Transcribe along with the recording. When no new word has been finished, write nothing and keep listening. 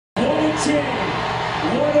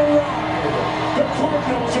What a ride! The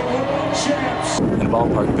Cardinals are world champs! And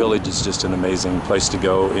Ballpark Village is just an amazing place to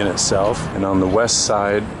go in itself. And on the west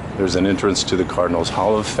side, there's an entrance to the Cardinals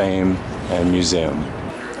Hall of Fame and Museum.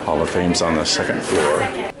 Hall of Fame's on the second floor.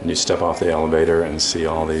 And you step off the elevator and see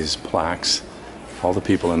all these plaques. All the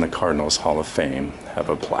people in the Cardinals Hall of Fame have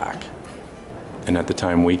a plaque. And at the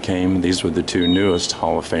time we came, these were the two newest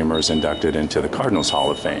Hall of Famers inducted into the Cardinals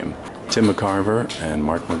Hall of Fame. Tim McCarver and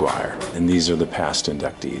Mark McGuire. And these are the past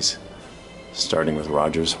inductees. Starting with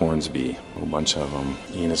Rogers Hornsby, a whole bunch of them.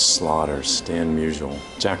 Enos Slaughter, Stan Musial,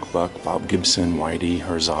 Jack Buck, Bob Gibson, Whitey,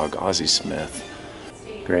 Herzog, Ozzie Smith.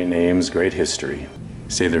 Great names, great history.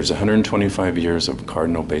 See, there's 125 years of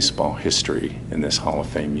Cardinal baseball history in this Hall of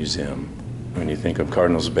Fame museum. When you think of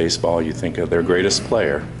Cardinals baseball, you think of their greatest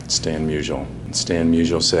player, Stan Musial. And Stan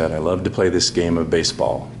Musial said, "I love to play this game of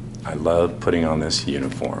baseball. I love putting on this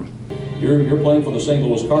uniform." You're playing for the St.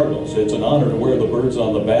 Louis Cardinals. It's an honor to wear the birds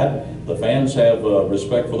on the bat. The fans have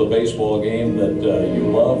respect for the baseball game that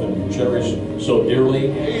you love and you cherish so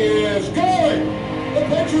dearly. He is going! The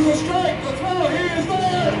pitch is a strike! The throw, he is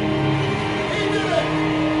there! He did it!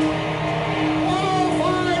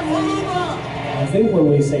 105 for Luba! I think when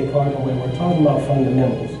we say Cardinal, when we're talking about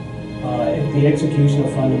fundamentals, the execution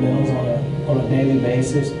of fundamentals on a daily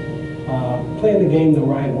basis, playing the game the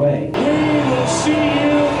right way. We will see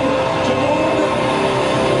you tomorrow.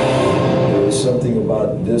 There is something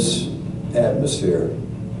about this atmosphere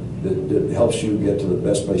that helps you get to the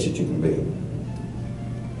best place that you can be.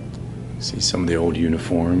 See some of the old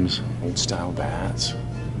uniforms, old style bats.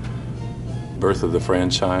 Birth of the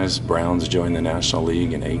franchise, Browns joined the National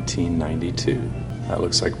League in 1892. That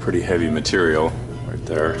looks like pretty heavy material right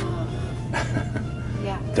there.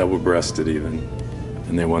 Yeah. Double-breasted even.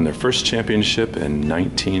 And they won their first championship in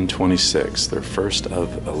 1926, their first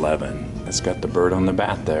of 11. It's got the bird on the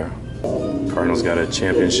bat there. Cardinals got a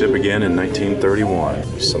championship again in 1931.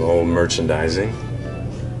 Some old merchandising.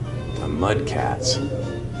 The Mudcats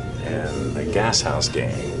and the Gas House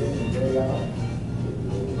Gang.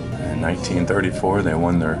 In 1934, they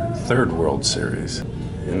won their third World Series.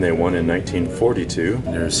 And they won in 1942.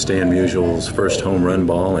 There's Stan Musial's first home run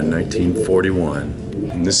ball in 1941.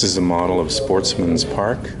 And this is a model of Sportsman's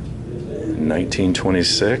Park in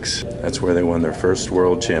 1926. That's where they won their first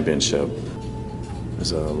World Championship.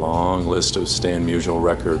 There's a long list of Stan Musial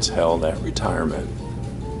records held at retirement.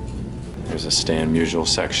 There's a Stan Musial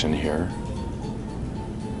section here.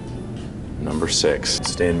 Number 6.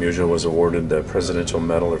 Stan Musial was awarded the Presidential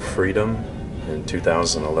Medal of Freedom in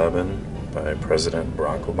 2011 by President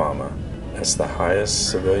Barack Obama. That's the highest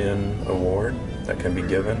civilian award that can be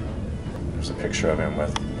given. There's a picture of him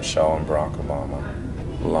with Michelle and Barack Obama.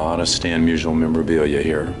 A lot of Stan Musial memorabilia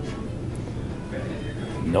here.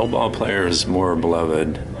 No ball player is more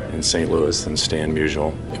beloved in St. Louis than Stan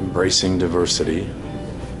Musial. Embracing diversity.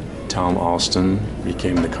 Tom Alston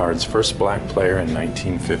became the Cards' first black player in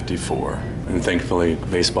 1954. And thankfully,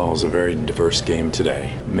 baseball is a very diverse game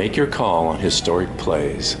today. Make your call on historic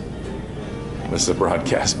plays. This is the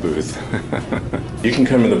broadcast booth. You can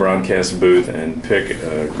come to the broadcast booth and pick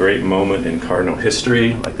a great moment in Cardinal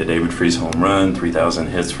history, like the David Freese home run, 3,000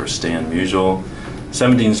 hits for Stan Musial,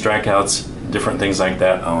 17 strikeouts, different things like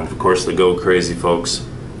that. Oh, and of course, the Go Crazy folks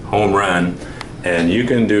home run. And you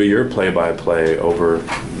can do your play-by-play over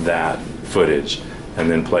that footage and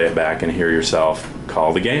then play it back and hear yourself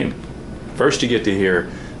call the game. First, you get to hear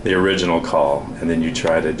the original call, and then you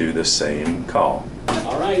try to do the same call.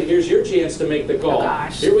 All right, here's your chance to make the call. Oh,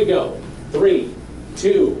 gosh. Here we go. 3,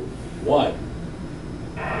 2, 1.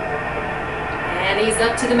 And he's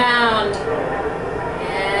up to the mound.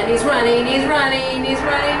 And he's running,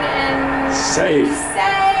 and Safe. he's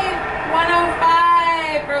safe.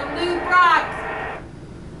 105 for Lou Brock.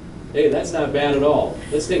 Hey, that's not bad at all.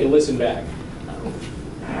 Let's take a listen back.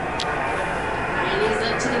 And he's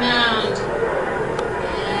up to the mound.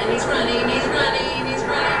 And he's running, and he's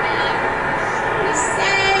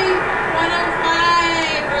safe.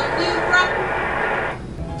 105 for Lou Brock.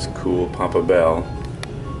 It's cool, Papa Bell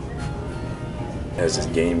has his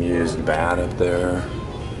game-used bat up there,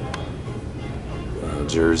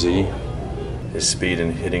 jersey. His speed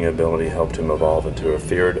and hitting ability helped him evolve into a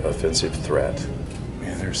feared offensive threat.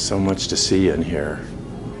 Man, there's so much to see in here.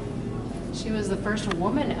 She was the first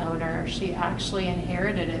woman owner. She actually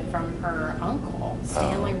inherited it from her uncle,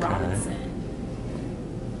 Stanley okay. Robinson.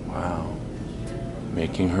 Wow.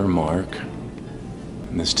 Making her mark.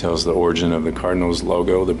 And this tells the origin of the Cardinals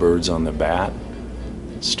logo, the birds on the bat.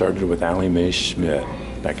 It started with Allie Mae Schmidt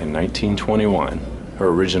back in 1921. Her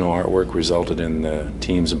original artwork resulted in the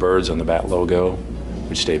team's birds on the bat logo,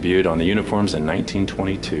 which debuted on the uniforms in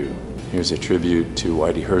 1922. Here's a tribute to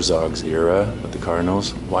Whitey Herzog's era with the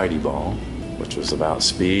Cardinals, Whitey Ball, which was about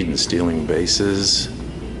speed and stealing bases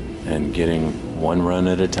and getting one run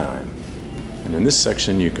at a time. And in this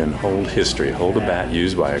section you can hold history, hold a bat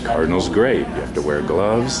used by a Cardinals great. You have to wear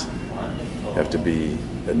gloves, you have to be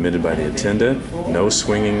admitted by the attendant, no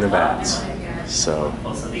swinging the bats. So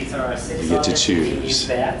you get to choose.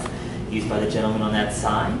 Used by the gentleman on that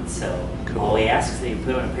side. So all we ask is that you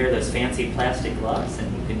put on a pair of those fancy plastic gloves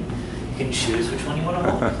and you can choose which one you want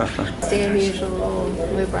to hold. Stan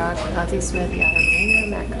Musial, Lou Brock, Ozzie Smith, Yadier Molina,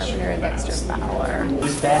 Matt Carpenter, and Dexter Fowler.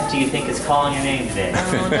 Whose bat do you think is calling your name today?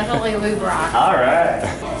 Oh, definitely Lou Brock. All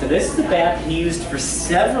right. So this is the bat he used for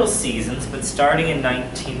several seasons, but starting in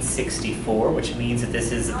 1964, which means that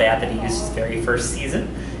this is a bat that he used his very first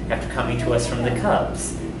season after coming to us from the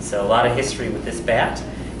Cubs. So a lot of history with this bat.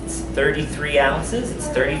 It's 33 ounces, it's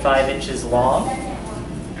 35 inches long.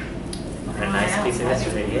 And a nice piece of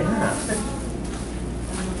history, yeah.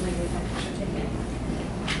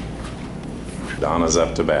 Donna's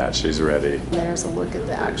up to bat, she's ready. There's a look at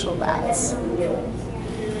the actual bats.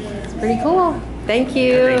 It's pretty cool. Thank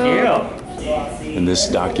you. Thank you. And this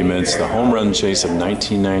documents the home run chase of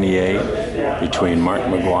 1998 between Mark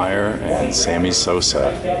McGwire and Sammy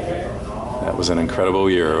Sosa. That was an incredible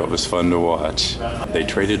year. It was fun to watch. They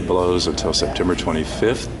traded blows until September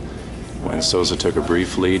 25th, when Sosa took a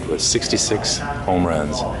brief lead with 66 home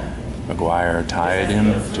runs. McGwire tied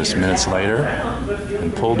him just minutes later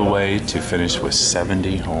and pulled away to finish with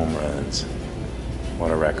 70 home runs. What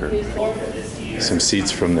a record. Some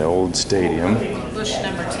seats from the old stadium. Busch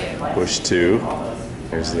 #2. Busch 2.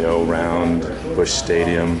 There's the old round Busch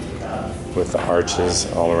Stadium with the arches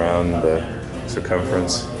all around the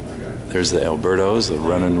circumference. There's the Birdos, the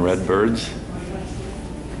Runnin Redbirds.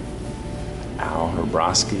 Al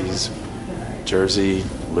Hrabowski's jersey,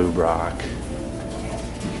 Lou Brock.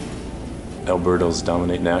 Birdos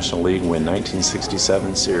dominate National League, win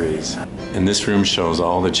 1967 series. And this room shows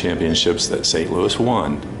all the championships that St. Louis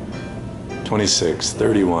won. 26,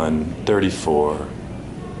 31, 34,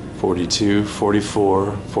 42,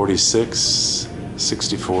 44, 46,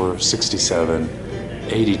 64, 67,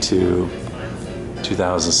 82,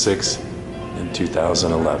 2006, and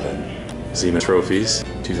 2011. Zeman trophies,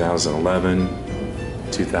 2011,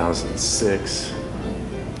 2006,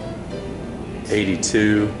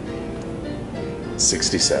 82,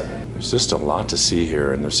 67. There's just a lot to see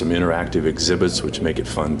here, and there's some interactive exhibits which make it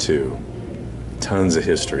fun too. Tons of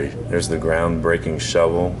history. There's the groundbreaking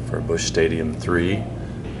shovel for Busch Stadium 3,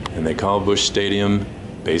 and they call Busch Stadium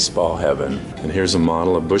baseball heaven. And here's a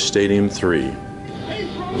model of Busch Stadium 3.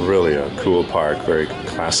 Really a cool park, very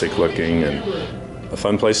classic looking, and a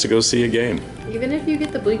fun place to go see a game. Even if you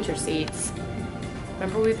get the bleacher seats.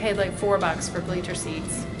 Remember we paid like $4 for bleacher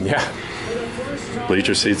seats. Yeah,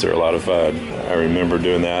 bleacher seats are a lot of fun. I remember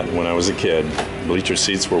doing that when I was a kid. Bleacher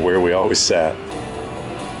seats were where we always sat.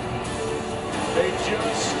 They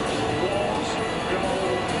just won't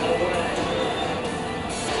go away.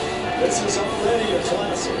 This is already a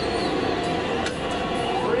classic.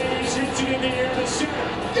 Raise it in the air to center.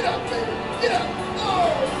 Get up, baby. Get up. Oh,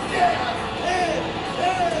 yeah. It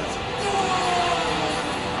is gone.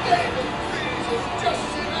 David Freese has just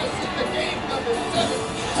sent us into game number 7.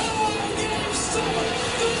 Oh, game 7.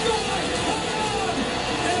 The going home.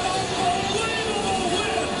 An unbelievable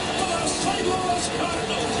win for the St. Louis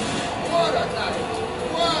Cardinals. What a night.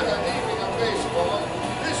 What an evening of baseball.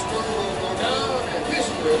 This one will go down in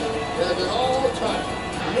history as an all-time.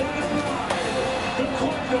 The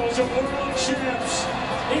Cardinals are world champs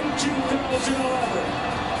in 2011.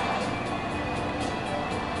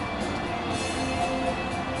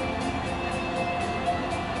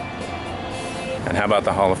 And how about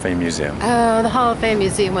the Hall of Fame Museum? Oh, the Hall of Fame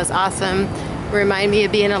Museum was awesome. Remind me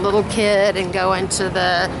of being a little kid and going to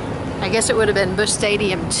the, I guess it would have been Busch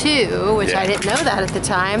Stadium 2, which I didn't know that at the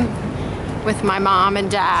time, with my mom and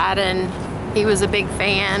dad, and he was a big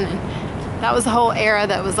fan. And that was the whole era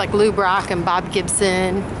that was like Lou Brock and Bob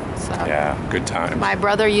Gibson. So Yeah, good times. my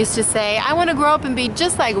brother used to say, I want to grow up and be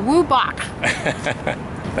just like Woo Bach.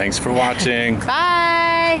 Thanks for watching.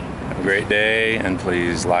 Bye. Have a great day, and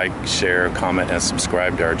please like, share, comment, and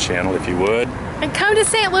subscribe to our channel if you would. And come to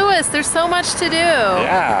St. Louis. There's so much to do.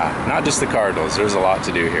 Yeah, not just the Cardinals. There's a lot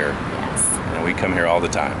to do here. Yes. And we come here all the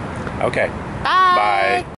time. Okay. Bye. Bye.